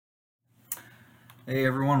Hey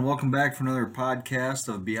everyone, welcome back for another podcast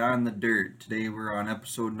of Beyond the Dirt. Today we're on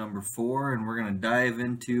episode number 4 and we're going to dive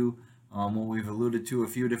into what we've alluded to a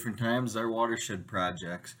few different times, our watershed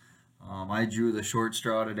projects. I drew the short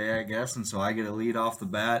straw today, I guess, and so I get a lead off the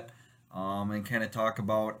bat and kind of talk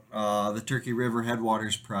about the Turkey River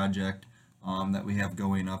Headwaters project that we have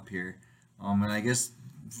going up here. And I guess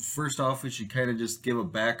first off, we should kind of just give a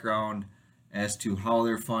background as to how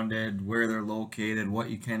they're funded, where they're located,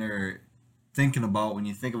 what you kind of thinking about when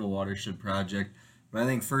you think of a watershed project. But I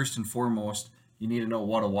think first and foremost, you need to know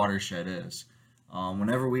what a watershed is.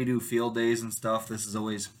 Whenever we do field days and stuff, this is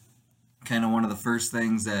always kind of one of the first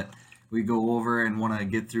things that we go over and want to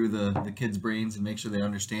get through the kids' brains and make sure they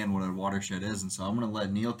understand what a watershed is. And so I'm going to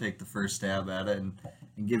let Neil take the first stab at it and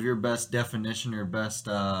give your best definition or best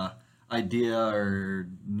idea or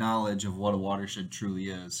knowledge of what a watershed truly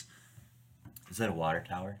is. Is that a water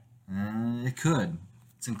tower? It could.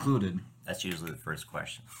 It's included. That's usually the first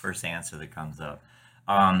question, first answer that comes up.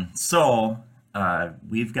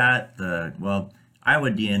 We've got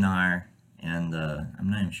Iowa DNR and I'm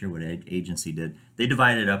not even sure what agency did. They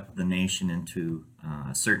divided up the nation into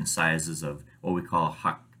certain sizes of what we call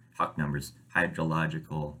HUC numbers,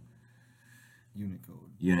 hydrological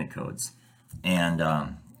unit codes.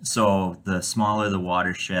 And so the smaller the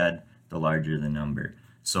watershed, the larger the number.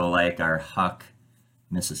 So like our HUC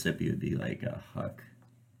Mississippi would be like a HUC.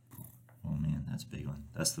 Oh man, that's a big one.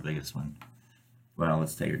 That's the biggest one. Well,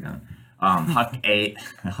 let's take it down. Huck 8,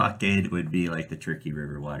 Huck 8 would be like the Turkey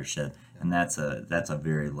River watershed, and that's a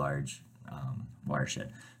very large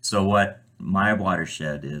watershed. So what my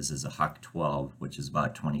watershed is a Huck 12, which is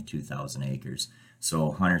about 22,000 acres.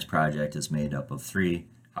 So Hunter's project is made up of 3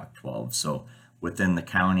 Huck 12. So within the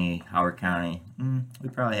county, Howard County, we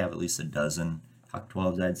probably have at least a dozen Huck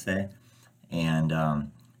 12s, I'd say.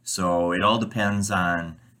 And so it all depends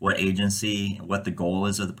on what agency, what the goal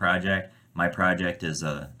is of the project. My project is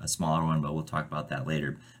a smaller one, but we'll talk about that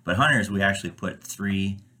later. But Hunters, we actually put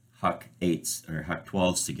 3 Huck 8s or Huck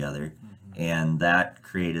 12s together, and that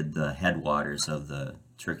created the headwaters of the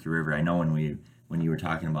Turkey River. I know when you were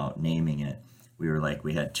talking about naming it, we were like,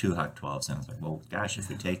 we had 2 Huck 12s, and I was like, well, gosh, if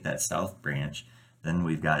we take that south branch, then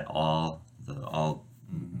we've got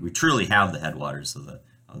we truly have the headwaters of the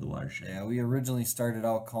watershed. Yeah, we originally started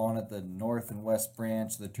out calling it the North and West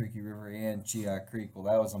Branch of the Turkey River and Chihak Creek. Well,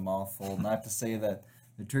 that was a mouthful. Not to say that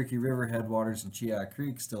the Turkey River Headwaters and Chihak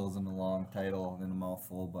Creek still isn't a long title and a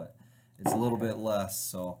mouthful, but it's a little bit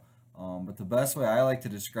less. But the best way I like to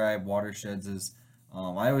describe watersheds is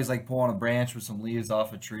I always like pulling a branch with some leaves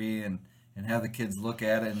off a tree and have the kids look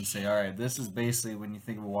at it and say, all right, this is basically, when you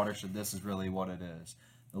think of a watershed, this is really what it is.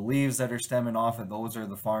 The leaves that are stemming off it, those are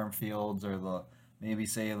the farm fields or the maybe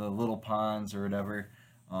say the little ponds or whatever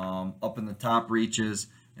up in the top reaches,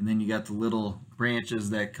 and then you got the little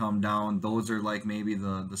branches that come down. Those are like maybe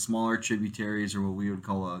the smaller tributaries or what we would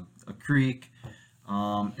call a creek,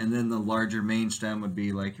 and then the larger main stem would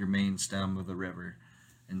be like your main stem of the river.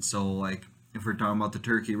 And so like if we're talking about the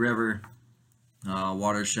Turkey River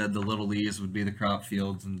watershed, the little leaves would be the crop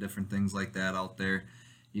fields and different things like that out there.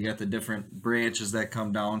 You got the different branches that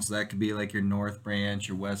come down, so that could be like your north branch,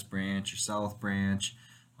 your west branch, your south branch.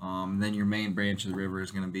 Then your main branch of the river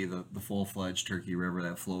is going to be the full-fledged Turkey River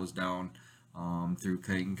that flows down through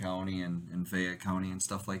Clayton County and Fayette County and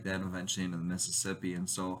stuff like that, and eventually into the Mississippi. And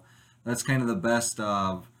so that's kind of the best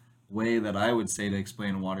way that I would say to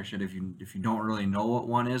explain a watershed. If you don't really know what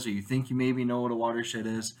one is, or you think you maybe know what a watershed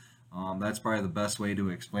is, that's probably the best way to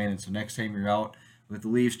explain it. So next time you're out, with the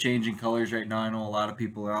leaves changing colors right now, I know a lot of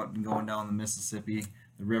people are out and going down the Mississippi,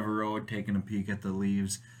 the river road, taking a peek at the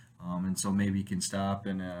leaves. And so maybe you can stop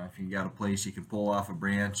and if you got a place you can pull off a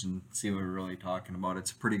branch and see what we're really talking about.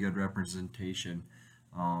 It's a pretty good representation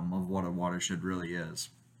of what a watershed really is.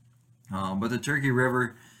 But the Turkey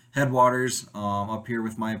River Headwaters up here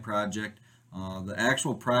with my project, the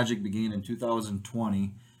actual project began in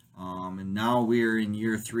 2020. And now we're in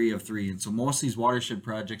year 3 of 3. And so most of these watershed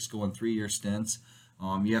projects go in 3-year stints.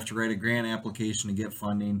 You have to write a grant application to get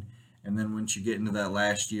funding, and then once you get into that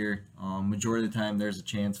last year, majority of the time there's a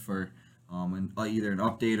chance for either an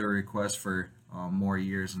update or a request for more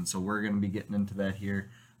years. And so we're going to be getting into that here.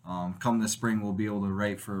 Come this spring, we'll be able to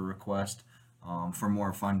write for a request for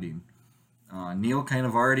more funding. Neil kind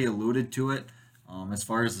of already alluded to it as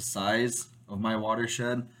far as the size of my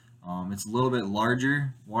watershed. It's a little bit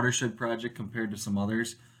larger watershed project compared to some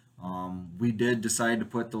others. We did decide to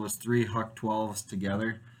put those 3 Huck 12s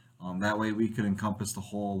together. That way we could encompass the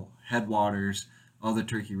whole headwaters of the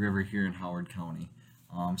Turkey River here in Howard County.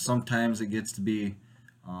 Sometimes it gets to be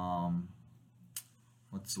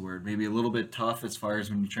what's the word? Maybe a little bit tough as far as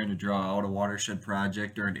when you're trying to draw out a watershed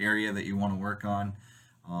project or an area that you want to work on.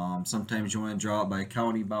 Sometimes you want to draw it by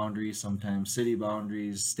county boundaries, sometimes city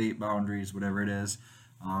boundaries, state boundaries, whatever it is.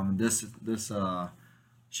 This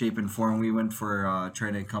shape and form, we went for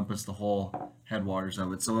trying to encompass the whole headwaters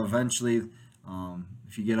of it. So eventually,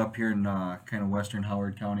 if you get up here in kind of western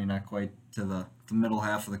Howard County, not quite to the middle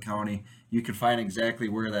half of the county, you can find exactly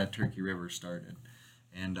where that Turkey River started.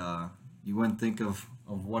 And you wouldn't think of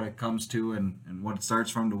what it comes to and what it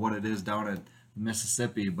starts from to what it is down at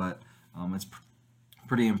Mississippi, but it's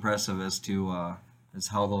pretty impressive as to as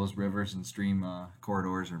how those rivers and stream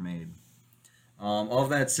corridors are made. Of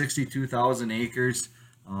that 62,000 acres,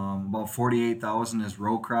 about 48,000 is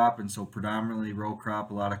row crop, and so predominantly row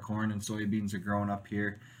crop. A lot of corn and soybeans are growing up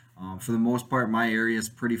here. For the most part, my area is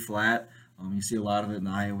pretty flat. You see a lot of it in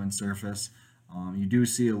the Iowan surface. You do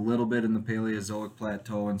see a little bit in the Paleozoic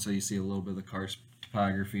plateau, and so you see a little bit of the karst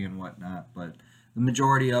topography and whatnot, but the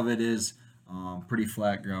majority of it is pretty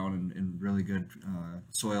flat ground and really good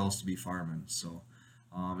soils to be farming. So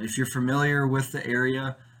if you're familiar with the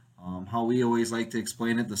area, how we always like to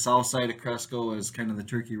explain it, the south side of Cresco is kind of the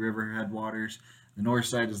Turkey River headwaters. The north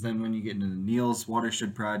side is then when you get into the Neal's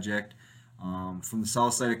watershed project. From the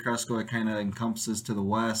south side of Cresco, it kind of encompasses to the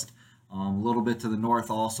west, a little bit to the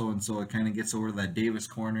north also, and so it kind of gets over to that Davis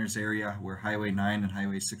Corners area where Highway 9 and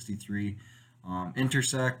Highway 63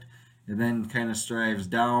 intersect. It then kind of strives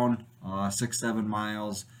down 6-7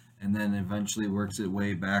 miles, and then eventually works its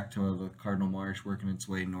way back to the Cardinal Marsh, working its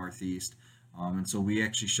way northeast. And so we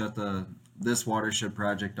actually shut this watershed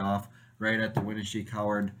project off right at the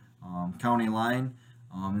Winneshiek-Howard county line,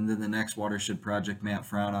 and then the next watershed project, Matt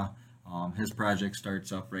Frana, his project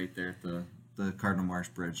starts up right there at the Cardinal Marsh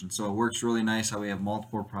Bridge. And so it works really nice how we have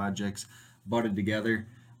multiple projects butted together,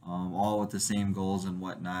 all with the same goals and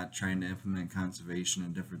whatnot, trying to implement conservation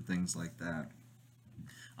and different things like that.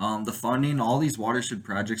 The funding, all these watershed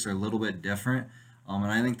projects are a little bit different,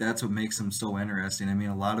 and I think that's what makes them so interesting. I mean,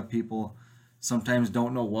 a lot of people sometimes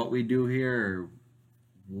don't know what we do here or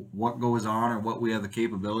what goes on or what we have the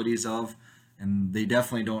capabilities of, and they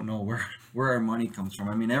definitely don't know where our money comes from.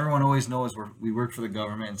 I mean, everyone always knows we work for the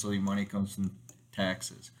government, and so the money comes from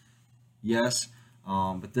taxes. Yes,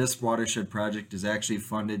 but this watershed project is actually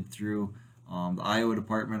funded through the Iowa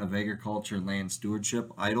Department of Agriculture and Land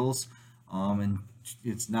Stewardship, IDLES, and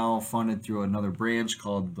it's now funded through another branch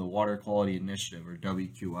called the Water Quality Initiative, or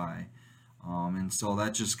WQI. And so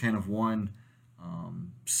that's just kind of one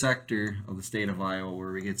sector of the state of Iowa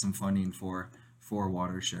where we get some funding for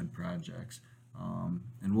watershed projects.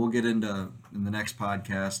 And we'll get into in the next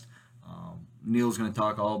podcast. Neil's going to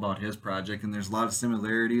talk all about his project, and there's a lot of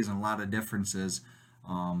similarities and a lot of differences,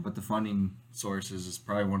 but the funding sources is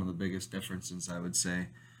probably one of the biggest differences, I would say.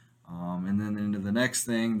 And then into the next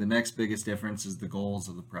thing, the next biggest difference is the goals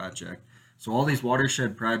of the project. So all these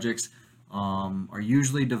watershed projects are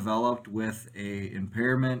usually developed with a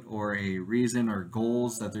impairment or a reason or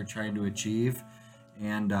goals that they're trying to achieve.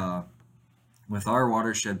 And with our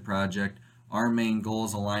watershed project, our main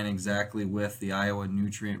goals align exactly with the Iowa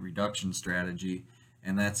nutrient reduction strategy,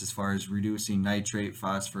 and that's as far as reducing nitrate,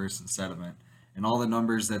 phosphorus, and sediment. And all the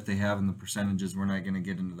numbers that they have in the percentages, we're not going to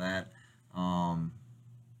get into that,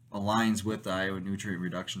 aligns with the Iowa nutrient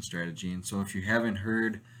reduction strategy. And so if you haven't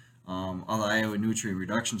heard of the Iowa nutrient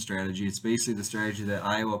reduction strategy, it's basically the strategy that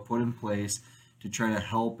Iowa put in place to try to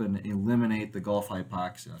help and eliminate the Gulf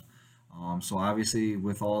hypoxia. So obviously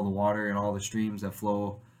with all the water and all the streams that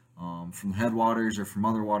flow from the headwaters or from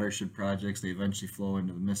other watershed projects, they eventually flow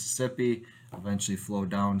into the Mississippi, eventually flow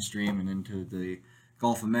downstream and into the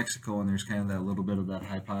Gulf of Mexico, and there's kind of that little bit of that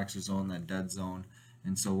hypoxia zone, that dead zone.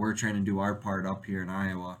 And so we're trying to do our part up here in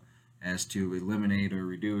Iowa as to eliminate or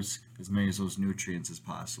reduce as many of those nutrients as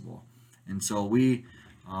possible. And so we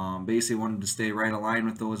basically wanted to stay right aligned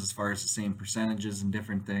with those as far as the same percentages and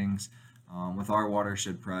different things with our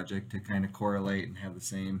watershed project to kind of correlate and have the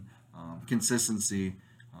same consistency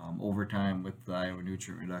over time with the Iowa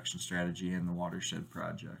nutrient reduction strategy and the watershed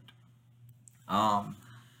project. I'm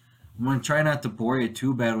going to try not to bore you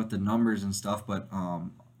too bad with the numbers and stuff, but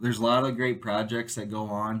there's a lot of great projects that go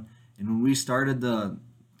on. And when we started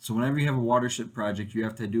so whenever you have a watershed project, you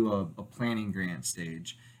have to do a planning grant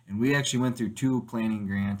stage. And we actually went through 2 planning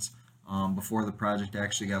grants before the project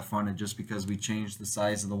actually got funded, just because we changed the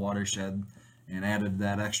size of the watershed and added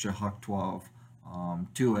that extra Huck 12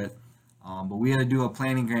 to it. But we had to do a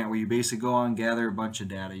planning grant where you basically go out and gather a bunch of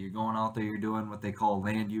data. You're going out there, you're doing what they call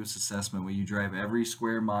land use assessment, where you drive every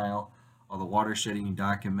square mile of the watershed and you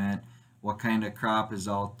document what kind of crop is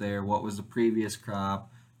out there, what was the previous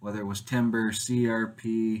crop, whether it was timber,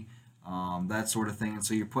 CRP, that sort of thing. And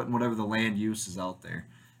so you're putting whatever the land use is out there.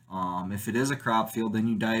 If it is a crop field, then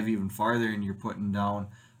you dive even farther and you're putting down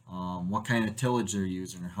what kind of tillage they're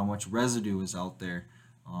using or how much residue is out there.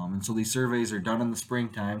 And so these surveys are done in the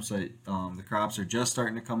springtime, so the crops are just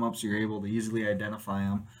starting to come up, so you're able to easily identify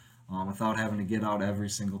them without having to get out every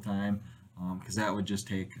single time, because that would just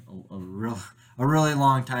take a really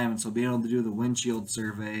long time. And so being able to do the windshield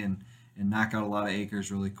survey and knock out a lot of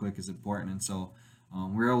acres really quick is important. And so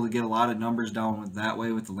we're able to get a lot of numbers down that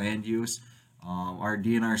way with the land use. Our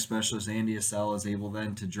DNR specialist, Andy Assel, is able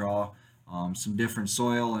then to draw some different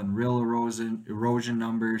soil and real erosion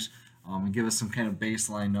numbers and give us some kind of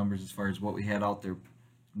baseline numbers as far as what we had out there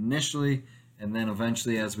initially, and then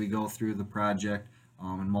eventually as we go through the project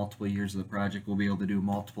and multiple years of the project, we'll be able to do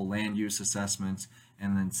multiple land use assessments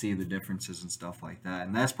and then see the differences and stuff like that.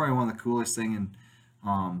 And that's probably one of the coolest thing.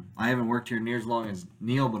 And I haven't worked here near as long as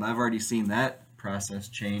Neil, but I've already seen that process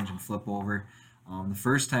change and flip over. The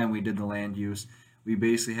first time we did the land use, we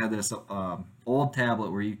basically had this old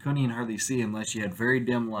tablet where you couldn't even hardly see unless you had very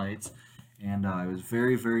dim lights, and it was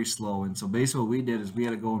very, very slow. And so basically what we did is we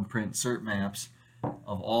had to go and print cert maps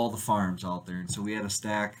of all the farms out there. And so we had a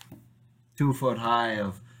stack 2 foot high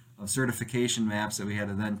of certification maps that we had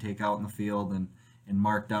to then take out in the field and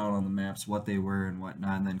mark down on the maps what they were and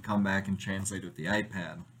whatnot, and then come back and translate with the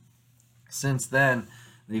iPad. Since then,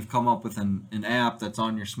 they've come up with an app that's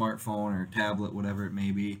on your smartphone or tablet, whatever it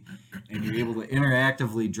may be, and you're able to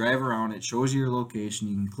interactively drive around. It shows you your location.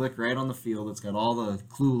 You can click right on the field. It's got all the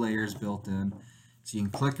clue layers built in. So you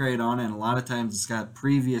can click right on it, and a lot of times it's got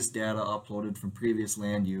previous data uploaded from previous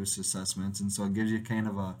land use assessments, and so it gives you kind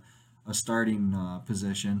of a starting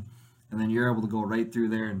position. And then you're able to go right through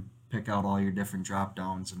there and pick out all your different drop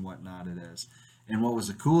downs and whatnot it is. And what was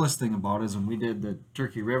the coolest thing about it is when we did the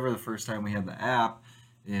Turkey River the first time we had the app,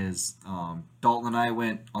 is Dalton and I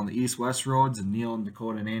went on the east-west roads, and Neil and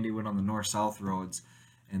Dakota and Andy went on the north-south roads,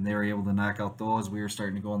 and they were able to knock out those. We were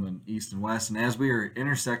starting to go on the east and west, and as we were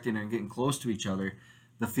intersecting and getting close to each other,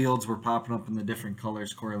 the fields were popping up in the different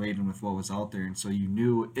colors correlating with what was out there, and so you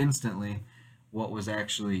knew instantly what was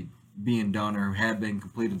actually being done or had been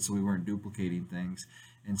completed, so we weren't duplicating things.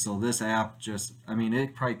 And so this app just,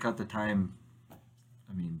 it probably cut the time,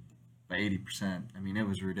 by 80%. It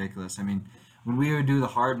was ridiculous. When we would do the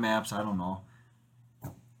hard maps, I don't know,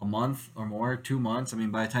 a month or more, 2 months.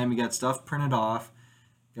 By the time we got stuff printed off,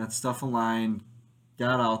 got stuff aligned,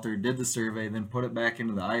 got out there, did the survey, then put it back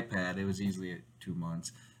into the iPad, it was easily 2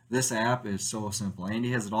 months. This app is so simple.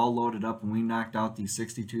 Andy has it all loaded up, and we knocked out these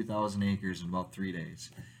 62,000 acres in about 3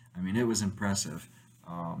 days. It was impressive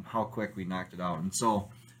how quick we knocked it out. And so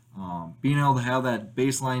being able to have that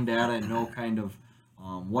baseline data and know kind of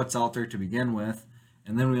what's out there to begin with.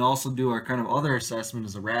 And then we also do our kind of other assessment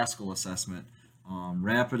is a RASCAL assessment,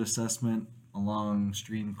 rapid assessment along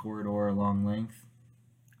stream corridor along length.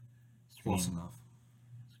 Close enough.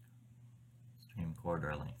 Stream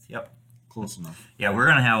corridor length. Yep. Close enough. Yeah, we're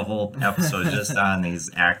gonna have a whole episode just on these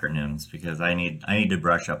acronyms because I need to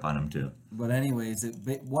brush up on them too. But anyways,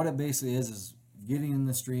 what it basically is getting in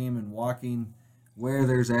the stream and walking where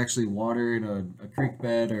there's actually water in a creek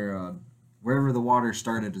bed or wherever the water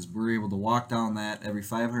started. Is we're able to walk down that every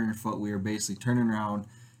 500 foot. We are basically turning around,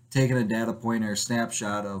 taking a data point or a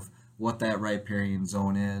snapshot of what that riparian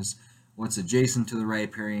zone is, what's adjacent to the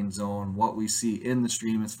riparian zone, what we see in the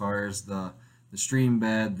stream as far as the stream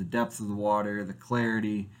bed, the depth of the water, the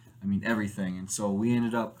clarity, everything. And so we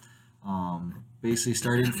ended up basically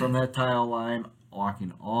starting from that tile line,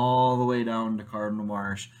 walking all the way down to Cardinal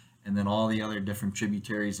Marsh, and then all the other different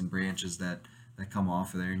tributaries and branches that come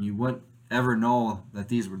off of there. And you wouldn't ever know that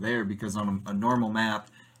these were there because on a normal map,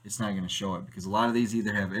 it's not going to show it, because a lot of these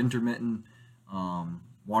either have intermittent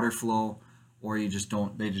water flow, or they just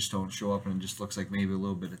don't show up, and it just looks like maybe a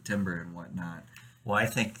little bit of timber and whatnot. Well, I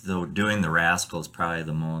think though doing the RASCAL is probably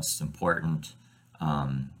the most important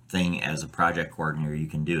thing as a project coordinator you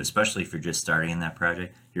can do, especially if you're just starting in that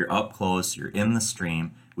project. You're up close, you're in the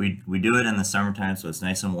stream. We do it in the summertime, so it's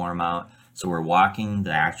nice and warm out. So we're walking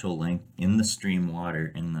the actual length in the stream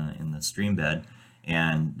water, in the stream bed,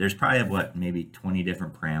 and there's probably maybe 20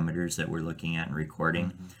 different parameters that we're looking at and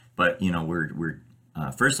recording. Mm-hmm. But we're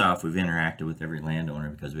first off, we've interacted with every landowner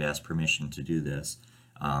because we asked permission to do this.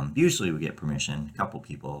 Usually we get permission. A couple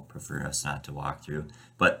people prefer us not to walk through,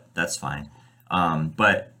 but that's fine.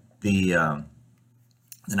 But the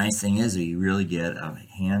nice thing is that you really get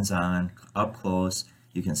hands-on, up close.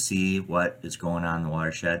 You can see what is going on in the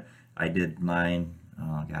watershed. I did mine,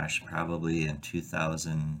 probably in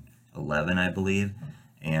 2011, I believe.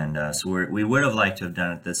 And so we would have liked to have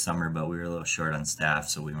done it this summer, but we were a little short on staff,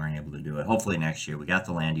 so we weren't able to do it. Hopefully next year. We got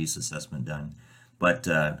the land use assessment done. But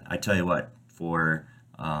I tell you what, for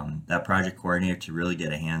that project coordinator to really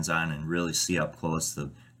get a hands-on and really see up close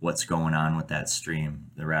what's going on with that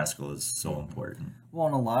stream, the Rascal is so important. Well,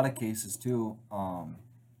 in a lot of cases too,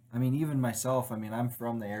 I mean, even myself, I mean, I'm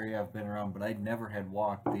from the area, I've been around, but I never had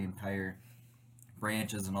walked the entire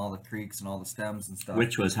branches and all the creeks and all the stems and stuff.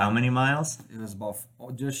 Which was how many miles? It was about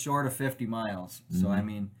just short of 50 miles. So, I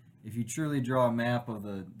mean, if you truly draw a map of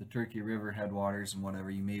the Turkey River headwaters and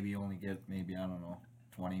whatever, you maybe only get maybe, I don't know,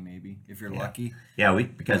 20 maybe, if you're lucky. Yeah,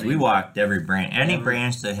 we walked every branch. Any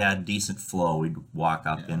branch that had decent flow, we'd walk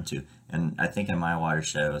up into. And I think in my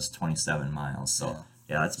watershed it was 27 miles. So,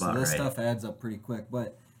 yeah that's about right. So this stuff adds up pretty quick.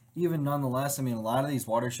 But even nonetheless, I mean, a lot of these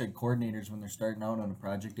watershed coordinators, when they're starting out on a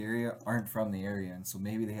project area, aren't from the area. And so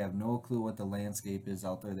maybe they have no clue what the landscape is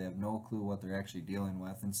out there. They have no clue what they're actually dealing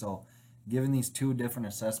with. And so given these two different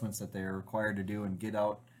assessments that they're required to do and get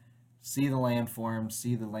out, see the landforms,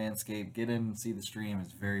 see the landscape, get in and see the stream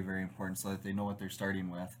is very, very important so that they know what they're starting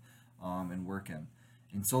with and work in.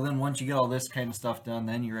 And so then once you get all this kind of stuff done,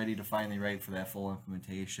 then you're ready to finally write for that full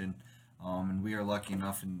implementation. And we are lucky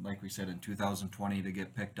enough, and like we said, in 2020 to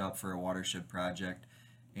get picked up for a watershed project.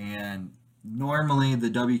 And normally the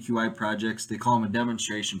WQI projects, they call them a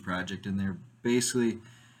demonstration project, and they're basically,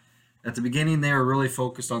 at the beginning they were really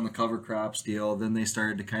focused on the cover crops deal. Then they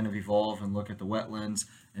started to kind of evolve and look at the wetlands,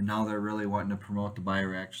 and now they're really wanting to promote the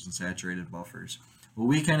bioreactors and saturated buffers. Well,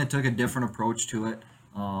 we kind of took a different approach to it.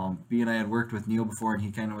 Being I had worked with Neil before, and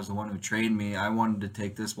he kind of was the one who trained me, I wanted to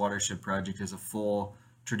take this watershed project as a full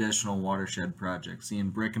traditional watershed project, seeing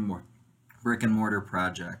brick and mortar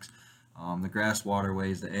projects, the grass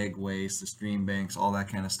waterways, the egg waste, the stream banks, all that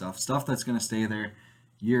kind of stuff that's going to stay there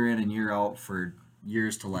year in and year out for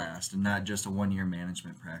years to last, and not just a one-year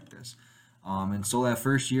management practice. And so that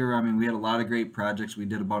first year, I mean, we had a lot of great projects. We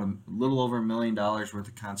did about a little over $1 million worth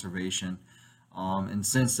of conservation, and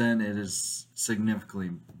since then it is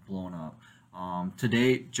significantly blown up. To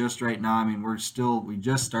date, just right now, I mean, we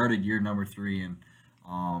just started year number 3, and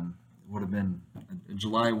would have been a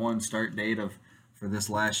July 1 start date for this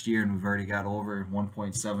last year, and we've already got over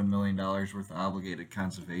 $1.7 million worth of obligated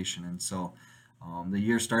conservation. And so the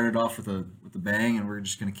year started off with a bang, and we're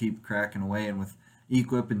just going to keep cracking away. And with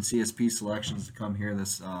EQIP and CSP selections to come here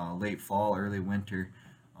this late fall, early winter,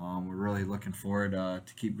 we're really looking forward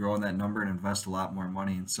to keep growing that number and invest a lot more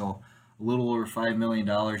money. And so a little over $5 million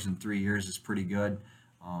in 3 years is pretty good.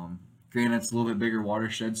 Granted, it's a little bit bigger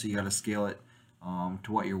watershed, so you got to scale it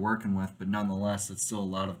to what you're working with, but nonetheless, it's still a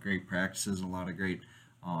lot of great practices and a lot of great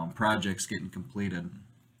projects getting completed.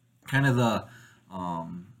 Kind of the, I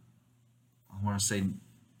want to say,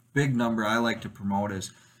 big number I like to promote is,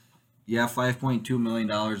 yeah, $5.2 million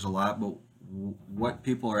a lot, but what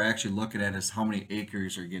people are actually looking at is how many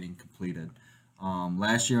acres are getting completed.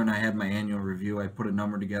 Last year when I had my annual review, I put a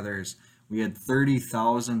number together as we had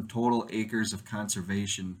 30,000 total acres of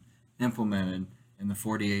conservation implemented in the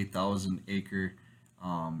 48,000 acre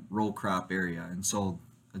row crop area. And so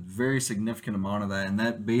a very significant amount of that, and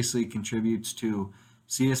that basically contributes to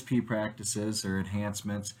CSP practices or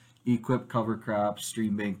enhancements, EQIP cover crops,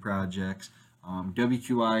 stream bank projects,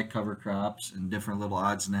 WQI cover crops, and different little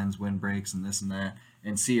odds and ends, windbreaks and this and that,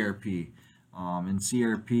 and CRP. And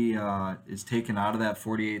CRP is taken out of that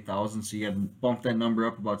 48,000, so you got to bump that number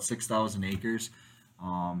up about 6,000 acres.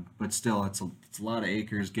 But still, it's a lot of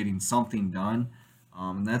acres getting something done.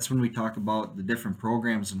 And that's when we talk about the different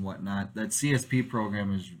programs and whatnot. That CSP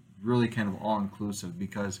program is really kind of all-inclusive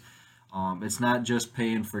because it's not just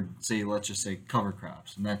paying for, say, let's just say cover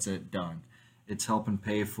crops, and that's it, done. It's helping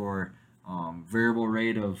pay for variable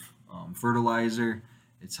rate of fertilizer.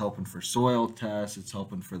 It's helping for soil tests. It's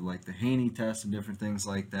helping for like the Haney test and different things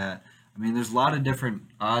like that. I mean, there's a lot of different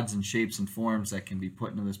odds and shapes and forms that can be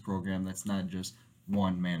put into this program. That's not just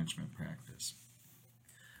one management practice.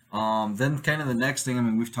 Then kind of the next thing, I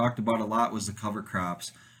mean, we've talked about a lot was the cover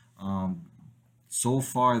crops. So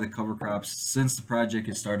far, the cover crops, since the project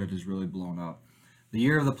has started, has really blown up. The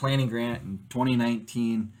year of the planning grant in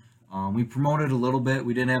 2019, we promoted a little bit.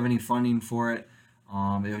 We didn't have any funding for it.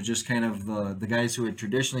 It was just kind of the guys who had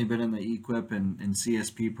traditionally been in the EQIP and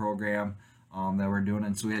CSP program that were doing it.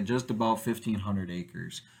 And so we had just about 1,500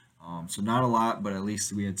 acres. So not a lot, but at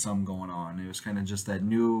least we had some going on. It was kind of just that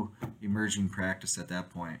new emerging practice at that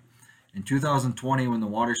point. In 2020, when the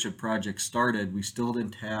watershed project started, we still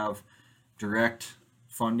didn't have direct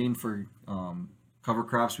funding for cover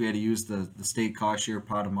crops. We had to use the state cost share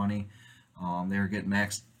pot of money. They were getting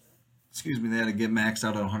maxed, they had to get maxed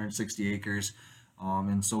out at 160 acres.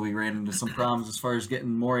 And so we ran into some problems as far as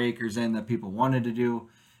getting more acres in that people wanted to do.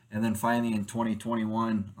 And then finally in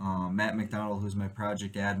 2021, Matt McDonald, who's my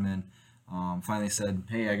project admin, finally said,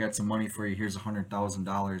 "Hey, I got some money for you. Here's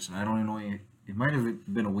 $100,000." And I don't even know, it might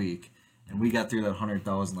have been a week, and we got through that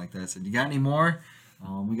 100,000 like that. I said, "You got any more?"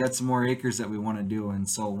 We got some more acres that we want to do, and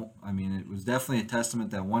so I mean, it was definitely a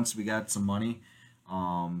testament that once we got some money,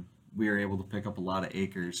 we were able to pick up a lot of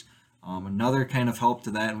acres. Another kind of help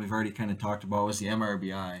to that, and we've already kind of talked about, was the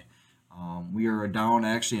MRBI. We were down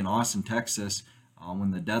actually in Austin, Texas,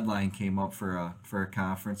 when the deadline came up for a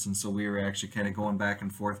conference, and so we were actually kind of going back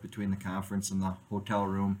and forth between the conference and the hotel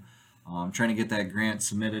room, trying to get that grant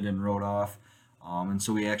submitted and wrote off. And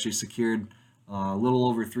so we actually secured a little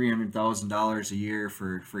over $300,000 a year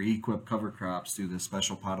for EQIP cover crops through this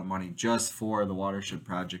special pot of money just for the watershed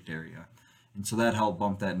project area, and so that helped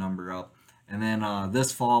bump that number up. And then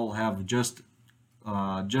this fall we'll have just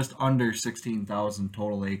under 16,000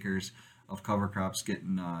 total acres of cover crops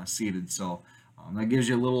getting seeded. So that gives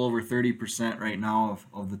you a little over 30% right now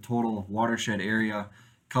of the total watershed area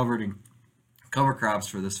covered in cover crops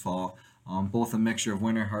for this fall. Both a mixture of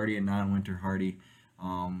winter hardy and non-winter hardy,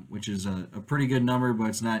 which is a pretty good number, but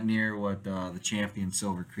it's not near what the champion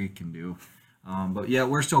Silver Creek can do. But yeah,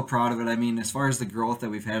 we're still proud of it. I mean, as far as the growth that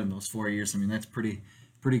we've had in those 4 years, I mean, that's pretty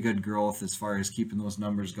good growth as far as keeping those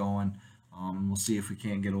numbers going. And we'll see if we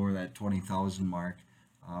can't get over that 20,000 mark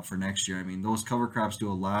for next year. I mean, those cover crops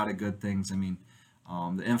do a lot of good things. I mean,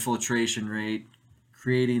 the infiltration rate,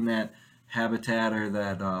 creating that habitat or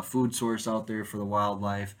that food source out there for the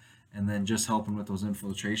wildlife, and then just helping with those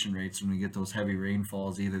infiltration rates when we get those heavy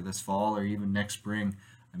rainfalls either this fall or even next spring.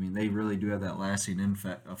 I mean, they really do have that lasting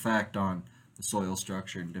effect on the soil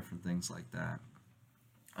structure and different things like that.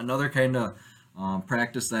 Another kind of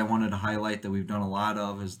practice that I wanted to highlight that we've done a lot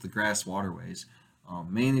of is the grass waterways,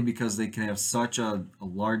 mainly because they can have such a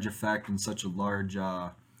large effect and such a large,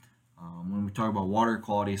 when we talk about water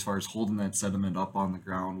quality, as far as holding that sediment up on the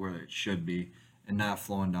ground where it should be and not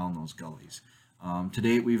flowing down those gullies. To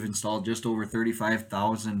date, we've installed just over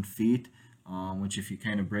 35,000 feet, which if you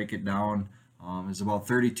kind of break it down, is about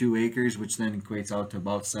 32 acres, which then equates out to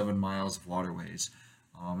about 7 miles of waterways.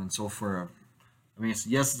 And so I mean,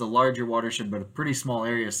 yes, it's a larger watershed, but a pretty small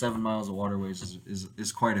area, 7 miles of waterways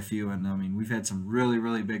is quite a few. And I mean, we've had some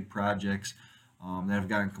really big projects that have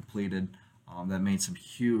gotten completed that made some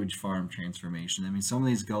huge farm transformation. I mean, some of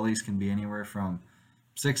these gullies can be anywhere from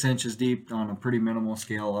 6 inches deep on a pretty minimal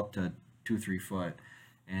scale up to 2-3 foot.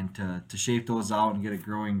 And to shape those out and get a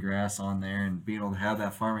growing grass on there and being able to have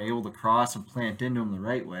that farmer able to cross and plant into them the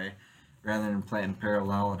right way rather than planting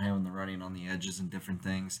parallel and having the running on the edges and different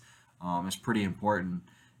things is pretty important.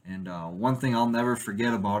 And one thing I'll never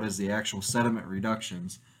forget about is the actual sediment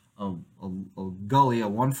reductions. A gully, a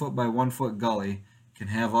 1 foot by 1 foot gully, can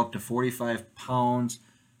have up to 45 pounds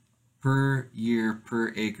per year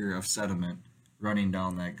per acre of sediment running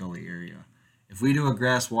down that gully area. If we do a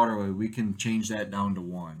grass waterway, we can change that down to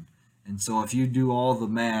 1. And so if you do all the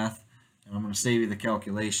math, and I'm going to save you the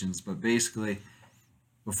calculations, but basically,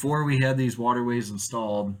 before we had these waterways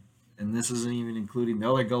installed, and this isn't even including the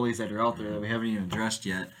other gullies that are out there that we haven't even addressed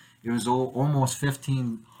yet, it was almost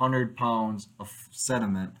 1,500 pounds of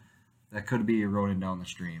sediment that could be eroding down the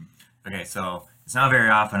stream. Okay, so it's not very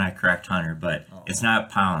often I correct Hunter, but it's not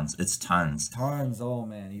pounds, it's tons. Tons, oh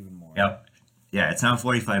man, even more. Yep. Yeah, it's not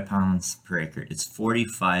 45 pounds per acre. It's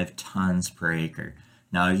 45 tons per acre.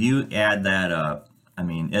 Now, if you add that up, I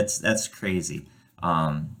mean, that's crazy.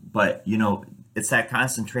 But, you know, it's that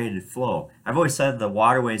concentrated flow. I've always said the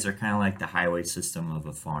waterways are kind of like the highway system of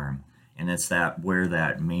a farm. And it's that where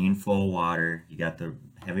that main flow water, you got the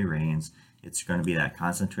heavy rains, it's going to be that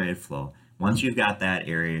concentrated flow. Once you've got that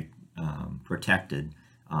area protected,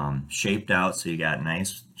 shaped out, so you got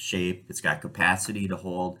nice shape, it's got capacity to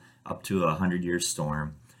hold up to a 100-year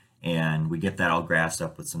storm, and we get that all grassed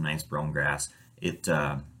up with some nice brome grass, it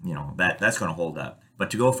you know, that's going to hold up.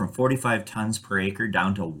 But to go from 45 tons per acre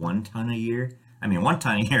down to 1 ton a year, I mean, 1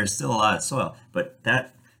 ton a year is still a lot of soil, but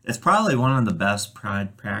that's probably one of the best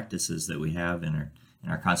practices that we have in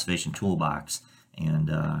our conservation toolbox,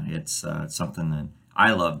 and it's something that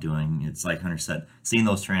I love doing. It's like Hunter said, seeing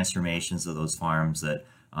those transformations of those farms that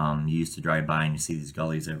you used to drive by and you see these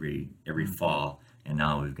gullies every fall. And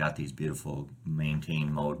now we've got these beautiful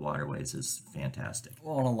maintained mowed waterways is fantastic.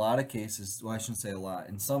 Well, in a lot of cases, well, I shouldn't say a lot.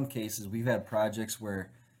 In some cases, we've had projects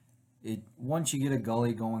where once you get a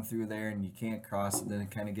gully going through there and you can't cross it, then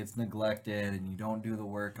it kind of gets neglected and you don't do the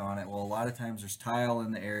work on it. Well, a lot of times there's tile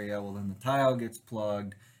in the area. Well, then the tile gets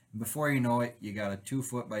plugged. And before you know it, you got a 2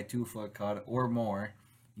 foot by 2 foot cut or more.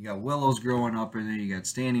 you got willows growing up in there, you got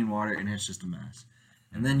standing water, and it's just a mess.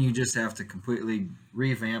 And then you just have to completely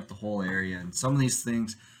revamp the whole area. And some of these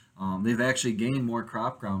things, they've actually gained more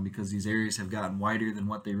crop ground because these areas have gotten wider than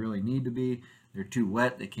what they really need to be. They're too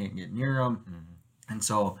wet, they can't get near them. And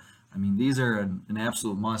so, I mean, these are an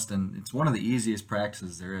absolute must, and it's one of the easiest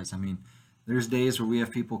practices there is. I mean, there's days where we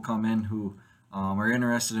have people come in who are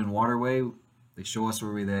interested in waterway. They show us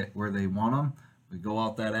where they want them. We go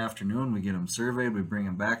out that afternoon, we get them surveyed, we bring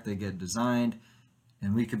them back, they get designed,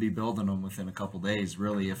 and we could be building them within a couple days,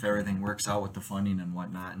 really, if everything works out with the funding and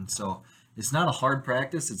whatnot. And so it's not a hard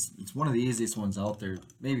practice. It's one of the easiest ones out there.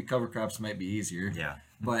 Maybe cover crops might be easier. Yeah.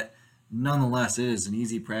 But nonetheless, it is an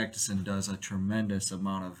easy practice and does a tremendous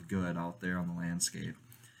amount of good out there on the landscape.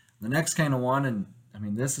 The next kind of one, and I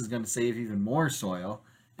mean, this is going to save even more soil,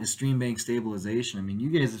 is stream bank stabilization. I mean, you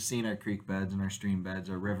guys have seen our creek beds and our stream beds,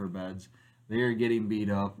 our river beds. They are getting beat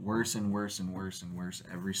up worse and worse and worse and worse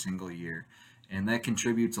every single year. And that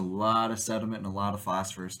contributes a lot of sediment and a lot of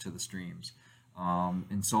phosphorus to the streams.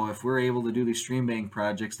 And so if we're able to do these stream bank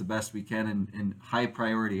projects the best we can in high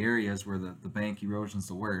priority areas where the bank erosion is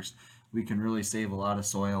the worst, we can really save a lot of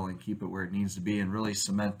soil and keep it where it needs to be and really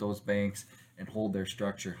cement those banks and hold their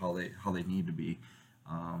structure how they need to be.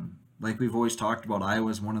 Like we've always talked about, Iowa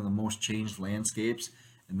is one of the most changed landscapes,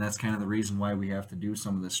 and that's kind of the reason why we have to do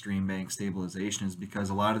some of the stream bank stabilization, is because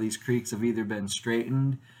a lot of these creeks have either been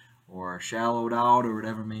straightened or shallowed out or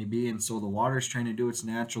whatever it may be, and so the water's trying to do its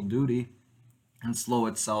natural duty and slow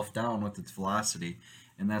itself down with its velocity,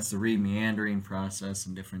 and that's the re-meandering process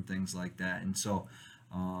and different things like that. And so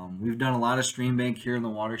we've done a lot of stream bank here in the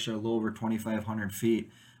watershed, a little over 2,500 feet,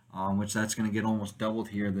 which that's going to get almost doubled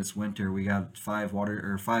here this winter. We got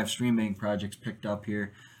five stream bank projects picked up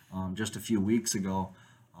here just a few weeks ago.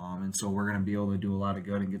 And so we're going to be able to do a lot of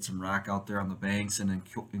good and get some rock out there on the banks and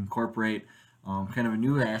incorporate kind of a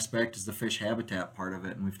new aspect is the fish habitat part of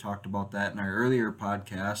it. And we've talked about that in our earlier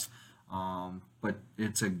podcast. But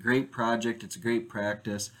it's a great project. It's a great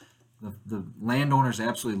practice. The landowners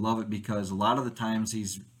absolutely love it because a lot of the times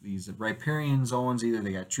these riparian zones, either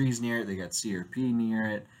they got trees near it, they got CRP near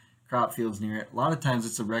it, crop fields near it. A lot of times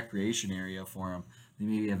it's a recreation area for them. They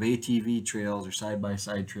maybe have ATV trails or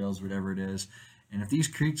side-by-side trails, whatever it is. And if these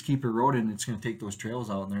creeks keep eroding, it's going to take those trails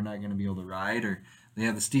out and they're not going to be able to ride, or they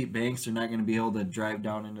have the steep banks, they're not going to be able to drive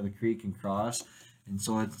down into the creek and cross. And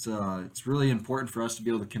so it's really important for us to be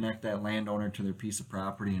able to connect that landowner to their piece of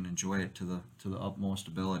property and enjoy it to the utmost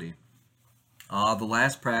ability. The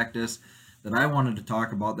last practice that I wanted to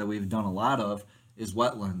talk about that we've done a lot of is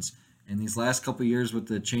wetlands. And these last couple of years with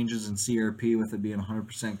the changes in CRP, with it being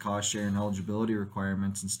 100% cost share and eligibility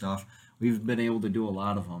requirements and stuff, we've been able to do a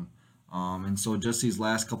lot of them. And so just these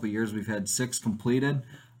last couple of years, we've had 6 completed,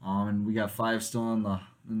 and we got 5 still in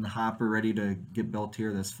the hopper ready to get built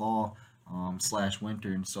here this fall /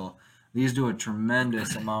 winter. And so these do a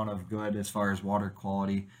tremendous amount of good as far as water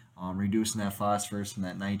quality, reducing that phosphorus and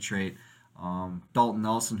that nitrate. Dalton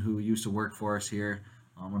Nelson, who used to work for us here,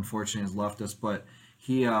 unfortunately has left us, but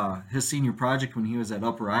his senior project when he was at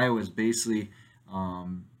Upper Iowa is basically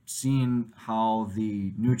seeing how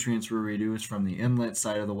the nutrients were reduced from the inlet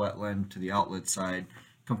side of the wetland to the outlet side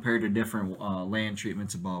compared to different land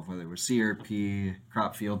treatments above, whether it was CRP,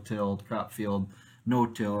 crop field tilled, crop field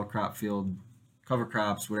no-till, crop field cover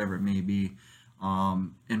crops, whatever it may be.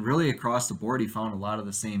 And really across the board, he found a lot of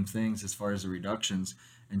the same things as far as the reductions.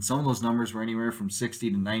 And some of those numbers were anywhere from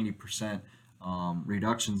 60 to 90%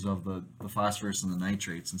 reductions of the phosphorus and the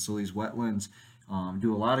nitrates. And so these wetlands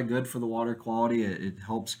do a lot of good for the water quality. It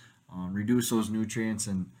helps reduce those nutrients,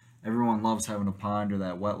 and everyone loves having a pond or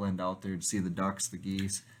that wetland out there to see the ducks, the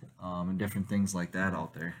geese, and different things like that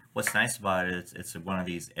out there. What's nice about it, it's one of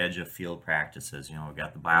these edge of field practices. You know, we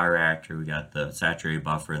got the bioreactor, we got the saturated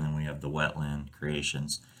buffer, and then we have the wetland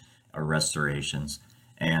creations or restorations.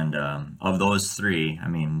 And of those 3, I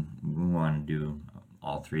mean, we want to do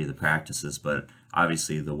all 3 of the practices, but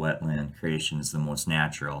obviously the wetland creation is the most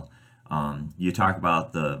natural. You talk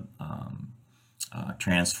about the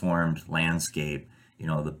transformed landscape, you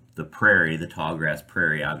know, the prairie, the tall grass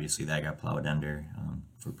prairie, obviously that got plowed under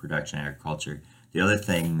for production agriculture. The other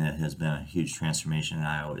thing that has been a huge transformation in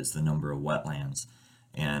Iowa is the number of wetlands.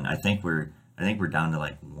 And I think we're down to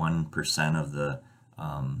like 1% of the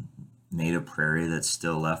native prairie that's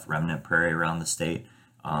still left, remnant prairie around the state.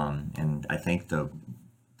 And I think the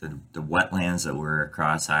wetlands that were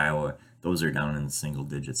across Iowa, those are down in the single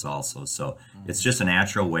digits also. So it's just a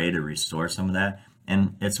natural way to restore some of that.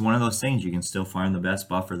 And it's one of those things, you can still farm the best,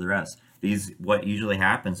 buffer the rest. What usually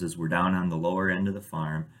happens is we're down on the lower end of the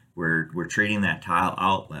farm. We're treating that tile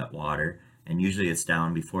outlet water, and usually it's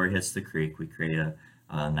down before it hits the creek. We create a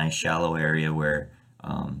a nice shallow area where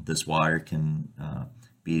this water can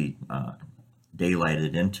be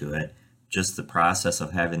daylighted into it. Just the process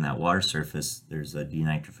of having that water surface, there's a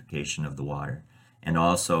denitrification of the water, and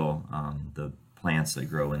also the plants that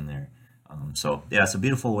grow in there. So yeah, it's a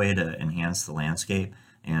beautiful way to enhance the landscape.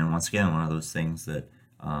 And once again, one of those things that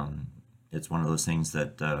it's one of those things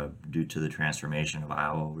that due to the transformation of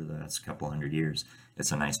Iowa over the last couple hundred years,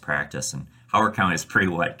 it's a nice practice. And Howard County is a pretty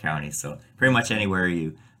wet county, so pretty much anywhere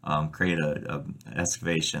you create a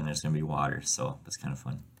excavation, there's going to be water. So it's kind of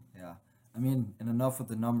fun. Yeah. I mean, and enough with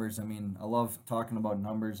the numbers. I mean, I love talking about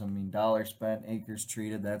numbers. I mean, dollars spent, acres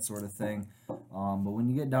treated, that sort of thing. But when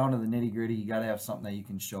you get down to the nitty gritty, you got to have something that you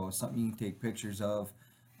can show, something you can take pictures of,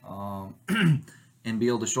 and be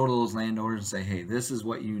able to show to those landowners and say, hey, this is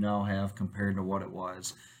what you now have compared to what it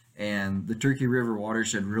was. And the Turkey River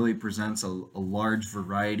watershed really presents a large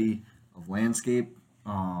variety of landscape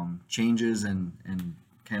changes and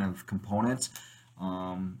kind of components.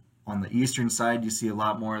 On the eastern side, you see a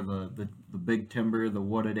lot more of the big timber, the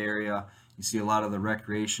wooded area. You see a lot of the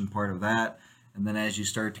recreation part of that. And then as you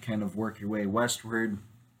start to kind of work your way westward,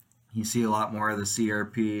 you see a lot more of the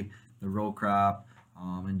CRP, the row crop,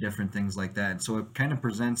 and different things like that. And so it kind of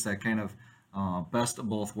presents that kind of best of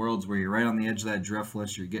both worlds, where you're right on the edge of that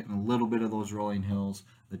driftless, you're getting a little bit of those rolling hills,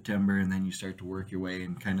 the timber, and then you start to work your way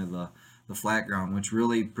in kind of the flat ground, which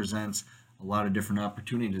really presents a lot of different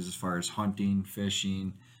opportunities as far as hunting,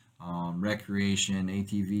 fishing, recreation,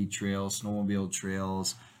 ATV trails, snowmobile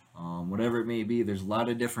trails, whatever it may be. There's a lot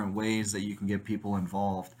of different ways that you can get people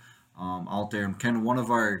involved out there. And kind of one of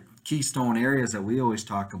our keystone areas that we always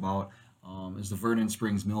talk about is the Vernon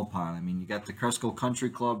Springs Mill Pond. I mean, you got the Cresco Country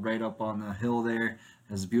Club right up on the hill there.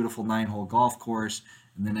 Has a beautiful 9-hole golf course.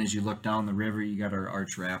 And then as you look down the river, you got our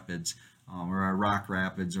Arch Rapids, or our Rock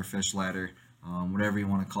Rapids, or Fish Ladder, whatever you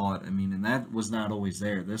want to call it. I mean, and that was not always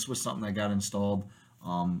there. This was something that got installed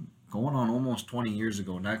going on almost 20 years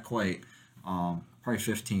ago, not quite, probably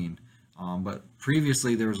 15. But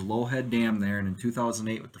previously there was a low head dam there, and in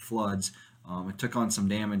 2008 with the floods, it took on some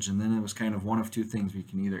damage, and then it was kind of one of two things. We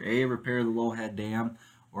can either A, repair the low head dam,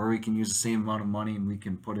 or we can use the same amount of money and we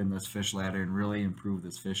can put in this fish ladder and really improve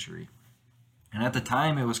this fishery. And at the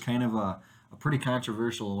time, it was kind of a pretty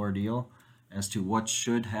controversial ordeal as to what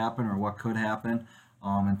should happen or what could happen.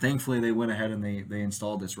 And thankfully, they went ahead and they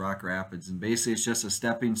installed this Rock Rapids. And basically, it's just a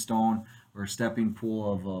stepping stone or a stepping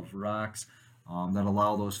pool of rocks that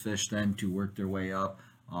allow those fish then to work their way up.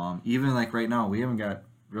 Even like right now, we haven't got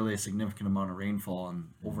really a significant amount of rainfall in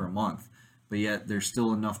over a month. But yet, there's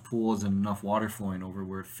still enough pools and enough water flowing over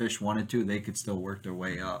where if fish wanted to, they could still work their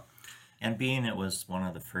way up. And being it was one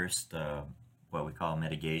of the first, what we call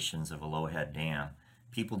mitigations of a low head dam,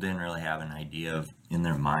 people didn't really have an idea of in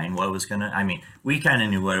their mind what it was gonna. I mean, we kind of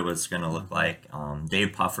knew what it was gonna look like.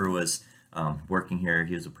 Dave Puffer was working here;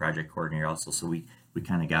 he was a project coordinator also, so we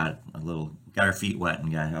kind of got our feet wet and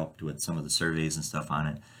got helped with some of the surveys and stuff on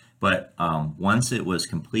it. But once it was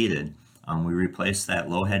completed, we replaced that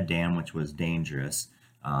low head dam, which was dangerous.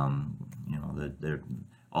 All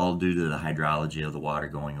due to the hydrology of the water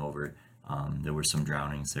going over. There were some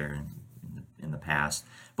drownings there in the past,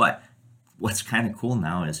 but what's kind of cool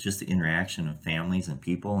now is just the interaction of families and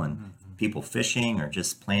people people fishing or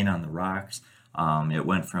just playing on the rocks. It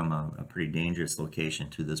went from a pretty dangerous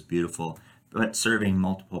location to this beautiful, but serving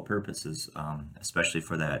multiple purposes, especially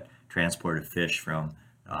for that transport of fish from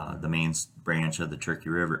the main branch of the Turkey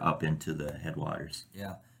River up into the headwaters.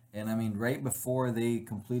 Yeah. And I mean, right before they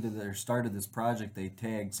completed or started this project, they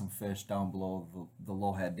tagged some fish down below the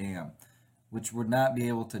Lowhead Dam, which would not be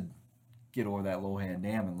able to get over that Lowhead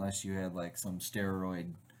Dam unless you had like some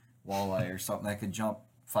steroid walleye or something that could jump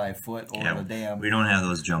 5 foot over the dam. We don't have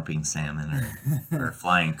those jumping salmon or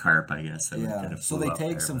flying carp, I guess. Yeah, so they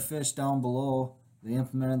tagged some fish down below. They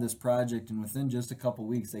implemented this project, and within just a couple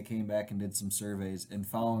weeks, they came back and did some surveys and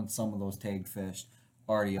found some of those tagged fish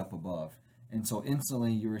already up above. And so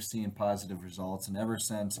instantly, you were seeing positive results. And ever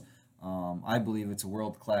since, I believe it's a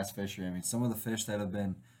world-class fishery. I mean, some of the fish that have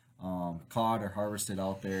been caught or harvested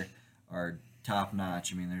out there are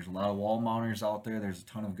top-notch. I mean, there's a lot of wall mounters out there. There's a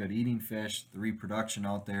ton of good eating fish. The reproduction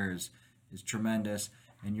out there is tremendous.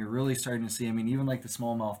 And you're really starting to see, I mean, even like the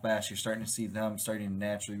smallmouth bass, you're starting to see them starting to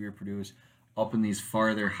naturally reproduce up in these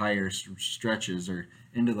farther, higher stretches or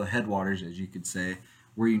into the headwaters, as you could say,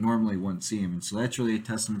 where you normally wouldn't see them. And so that's really a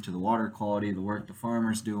testament to the water quality, the work the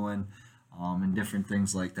farmer's doing, and different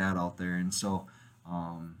things like that out there. And so,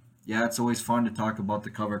 yeah, it's always fun to talk about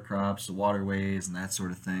the cover crops, the waterways, and that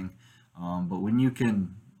sort of thing. But when you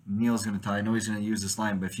can, Neil's going to tell, I know he's going to use this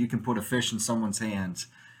line, but if you can put a fish in someone's hands,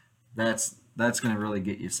 that's going to really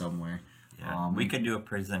get you somewhere. Yeah, we could do a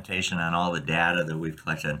presentation on all the data that we've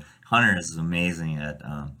collected. Hunter is amazing at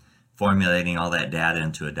formulating all that data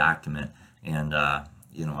into a document, and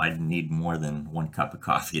I'd need more than one cup of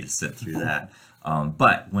coffee to sit through that.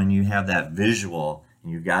 But when you have that visual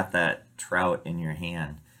and you've got that trout in your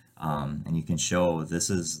hand, and you can show this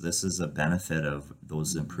is a benefit of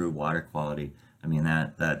those improved water quality. I mean,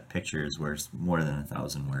 that picture is worth more than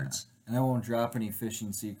 1,000 words. And I won't drop any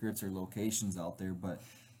fishing secrets or locations out there, but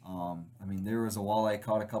I mean, there was a walleye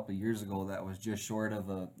caught a couple of years ago that was just short of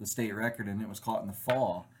the state record, and it was caught in the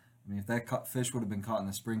fall. I mean, if that fish would have been caught in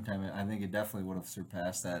the springtime, I think it definitely would have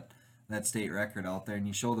surpassed that state record out there. And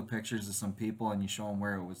you show the pictures of some people, and you show them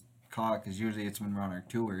where it was caught, because usually it's when we're on our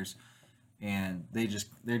tours, and they're just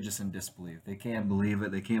in disbelief. They can't believe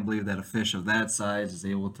it. They can't believe that a fish of that size is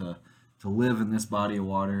able to live in this body of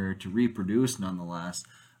water, to reproduce nonetheless.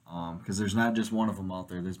 Because there's not just one of them out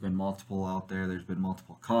there. There's been multiple out there. There's been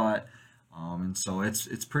multiple caught, and so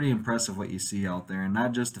it's pretty impressive what you see out there, and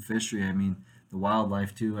not just the fishery. I mean, the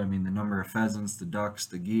wildlife too. I mean, the number of pheasants, the ducks,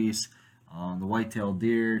 the geese, the white-tailed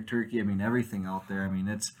deer, turkey. I mean, everything out there. I mean,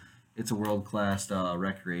 it's a world-class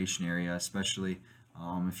recreation area, especially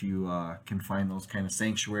if you can find those kind of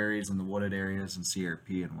sanctuaries in the wooded areas and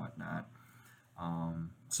CRP and whatnot.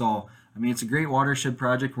 So, I mean, it's a great watershed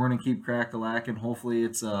project. We're going to keep crack-a-lacking. Hopefully,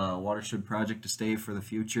 it's a watershed project to stay for the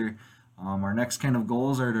future. Our next kind of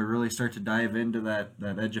goals are to really start to dive into that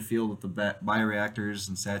edge of field with the bioreactors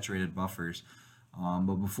and saturated buffers.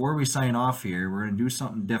 But before we sign off here, we're going to do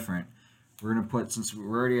something different. We're going to put, since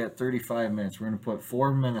we're already at 35 minutes, we're going to put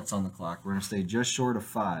 4 minutes on the clock. We're going to stay just short of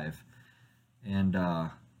 5. And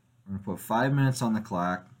we're going to put 5 minutes on the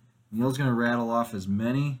clock. Neil's going to rattle off as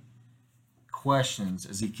many questions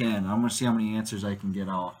as he can. I'm going to see how many answers I can get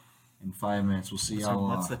out in 5 minutes. We'll see how.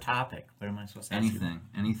 What's the topic? What am I supposed to ask you?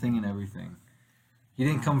 Anything and everything. He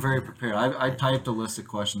didn't come very prepared. I typed a list of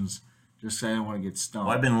questions just so I didn't want to get stumped.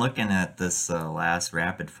 Well, I've been looking at this last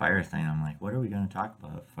rapid fire thing. I'm like, what are we going to talk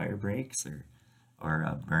about? Fire breaks or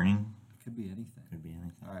burning? It could be anything. Could be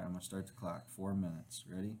anything. All right, I'm going to start the clock. 4 minutes.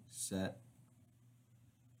 Ready, set.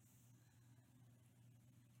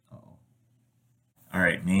 Uh-oh. All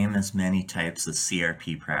right, name as many types of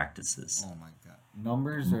CRP practices. Oh my God.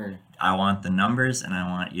 Numbers or? I want the numbers, and I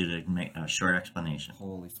want you to make a short explanation.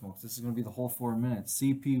 Holy smokes. This is going to be the whole 4 minutes.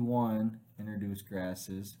 CP1, introduce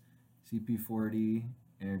grasses. CP40,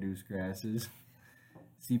 introduce grasses.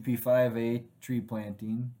 CP5A, tree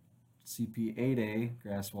planting. CP8A,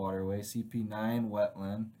 grass waterway. CP9,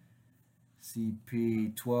 wetland.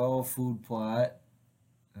 CP12, food plot.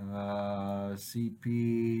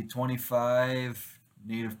 CP25,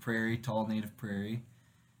 native prairie, tall native prairie.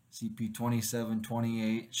 CP27,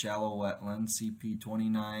 28, shallow wetland.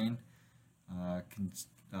 CP29,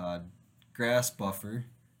 grass buffer,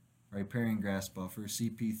 riparian grass buffer.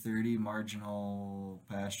 CP30, marginal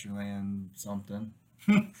pasture land something.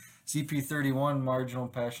 CP31, marginal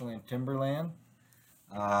pasture land timberland.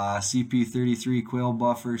 CP33, quail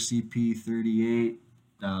buffer. CP38,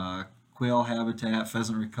 quail habitat,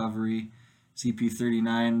 pheasant recovery.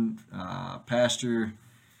 CP39, pasture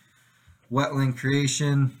wetland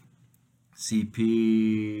creation.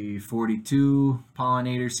 CP42,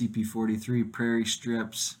 pollinator. CP43, prairie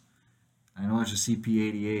strips. I know there's a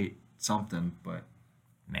CP88 something, but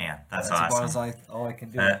man, that's awesome. About all I can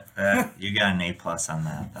do. You got an A+ on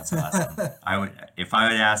that. That's awesome. If I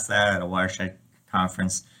would ask that at a watershed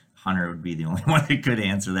conference, Hunter would be the only one that could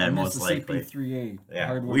answer that, most likely. CP38.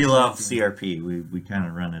 Yeah, we love CRP. We kind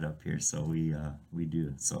of run it up here, so we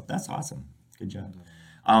do. So that's awesome. Good job.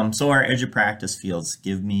 So our edge of practice fields,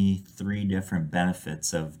 give me 3 different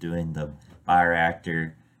benefits of doing the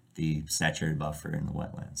bioreactor, the saturated buffer, and the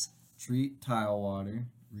wetlands. Treat tile water,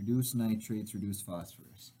 reduce nitrates, reduce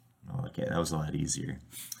phosphorus. Okay, that was a lot easier.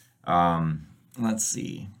 Let's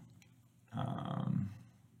see.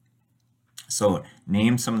 So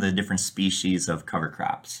name some of the different species of cover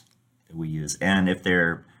crops that we use, and if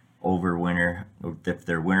they're winter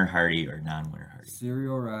hardy or non-winter hardy.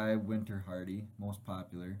 Cereal rye, winter hardy, most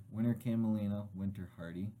popular. Winter camelina, winter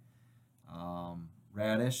hardy.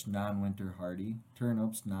 Radish, non-winter hardy.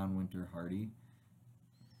 Turnips, non-winter hardy.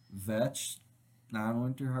 Vetch,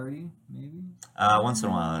 non-winter hardy, maybe. Once in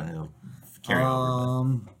a while it'll carry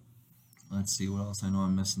over. Let's see what else. I know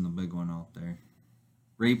I'm missing the big one out there.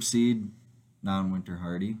 Rapeseed, non-winter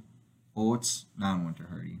hardy. Oats, non-winter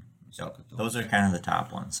hardy. So those are kind of the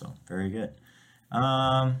top ones, so very good.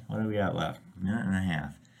 What do we got left? A minute and a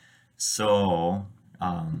half. So,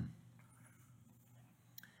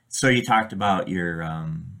 so you talked about your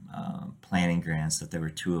planning grants, that there were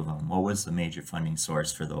 2 of them. What was the major funding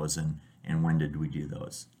source for those, and when did we do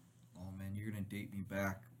those? Oh man, you're gonna date me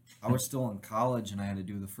back. I was still in college and I had to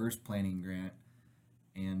do the first planning grant,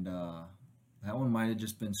 and that one might have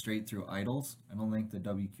just been straight through Idols. I don't think the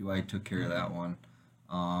WQI took care of that one.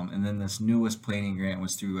 And then this newest planning grant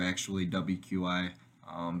was through actually WQI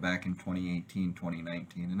back in 2018,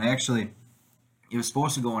 2019. And actually, it was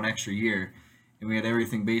supposed to go an extra year, and we had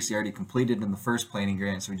everything basically already completed in the first planning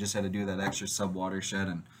grant, so we just had to do that extra sub-watershed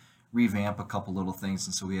and revamp a couple little things,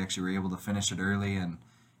 and so we actually were able to finish it early, and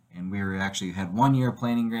we were actually had 1 year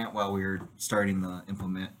planning grant while we were starting the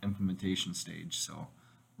implementation stage, so a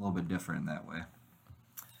little bit different in that way.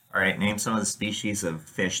 All right, name some of the species of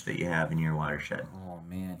fish that you have in your watershed. Oh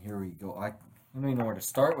man, here we go. I don't even know where to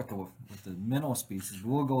start with the minnow species, but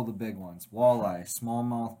we'll go with the big ones: walleye,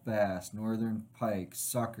 smallmouth bass, northern pike,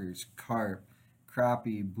 suckers, carp,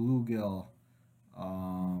 crappie, bluegill.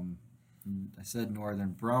 I said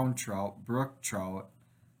northern brown trout, brook trout,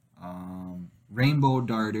 rainbow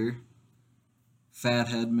darter,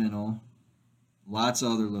 fathead minnow, lots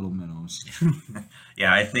of other little minnows.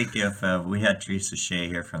 Yeah, I think if we had Teresa Shea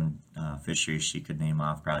here from Fisheries, she could name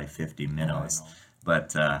off probably 50 minnows. I know.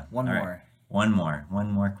 But One all more. right,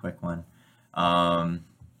 one more quick one. How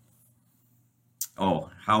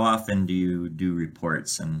often do you do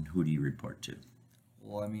reports, and who do you report to?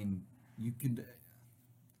 Well, I mean, I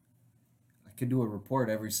could do a report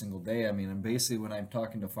every single day. I mean, and basically when I'm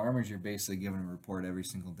talking to farmers, you're basically giving a report every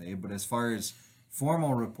single day. But as far as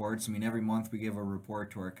formal reports, I mean, every month we give a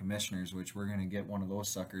report to our commissioners, which we're going to get one of those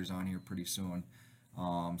suckers on here pretty soon.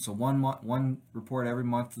 So one report every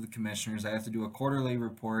month to the commissioners. I have to do a quarterly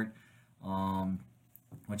report,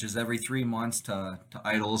 which is every 3 months to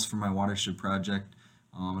Idols for my watershed project,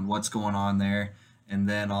 and what's going on there. And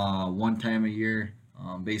then one time a year,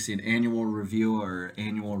 basically an annual review or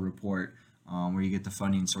annual report, where you get the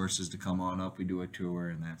funding sources to come on up. We do a tour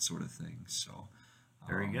and that sort of thing. So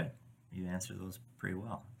Very good. You answered those pretty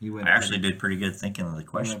well. You I actually did pretty good thinking of the went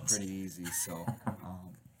questions. pretty easy. So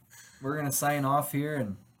we're gonna sign off here,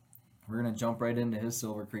 and we're gonna jump right into his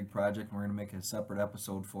Silver Creek project. And we're gonna make a separate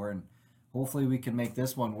episode for it, and hopefully we can make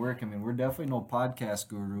this one work. I mean, we're definitely no podcast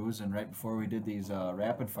gurus, and right before we did these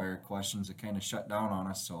rapid fire questions, it kind of shut down on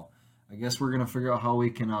us. So I guess we're gonna figure out how we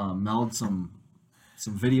can meld some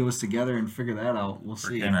videos together and figure that out. We'll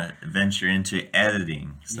see. We're gonna venture into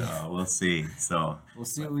editing, so we'll see. So We'll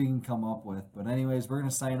see what we can come up with. But anyways, we're gonna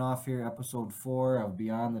sign off here, episode 4 of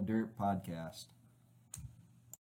Beyond the Dirt podcast.